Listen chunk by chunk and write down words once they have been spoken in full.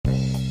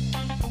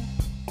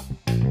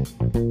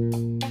Here's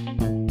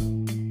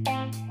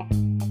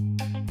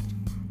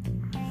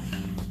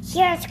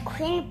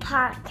Quinn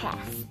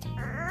Podcast.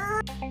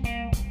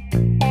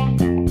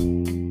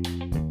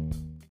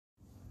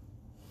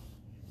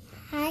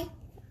 Hi,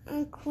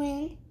 I'm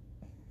Quinn.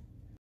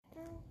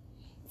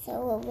 So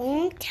a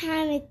long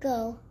time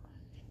ago,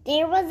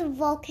 there was a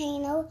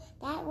volcano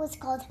that was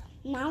called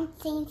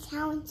Mount Saint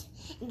Helens,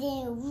 and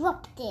it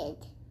erupted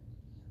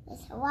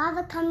with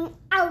lava coming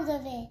out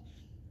of it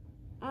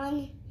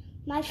on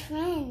my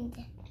friend.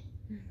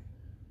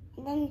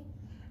 And then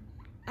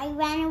I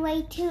ran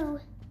away too,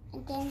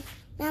 and then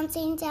Mount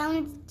Saint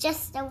Helens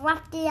just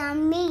erupted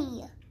on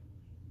me.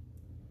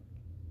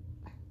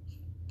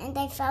 And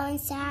I fell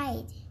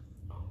inside.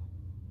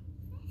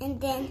 And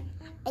then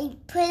I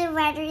put a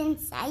ladder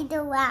inside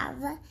the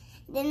lava.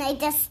 Then I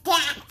just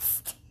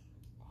danced.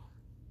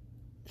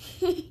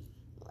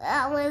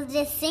 I was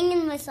just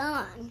singing the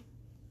song.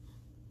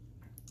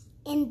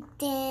 And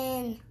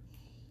then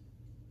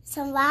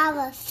some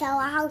lava fell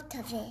out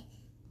of it.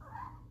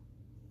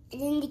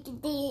 And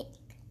then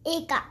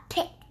it got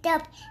picked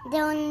up.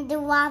 Then the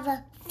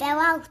lava fell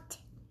out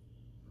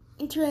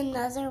into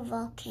another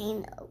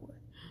volcano.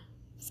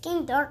 It's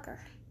getting darker.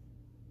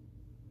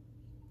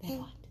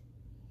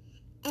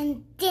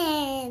 And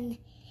then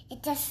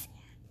it just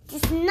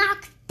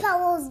knocked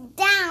pebbles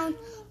down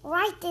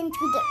right into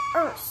the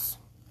earth.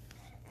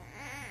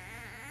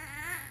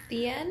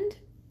 The end?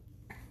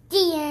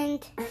 The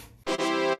end.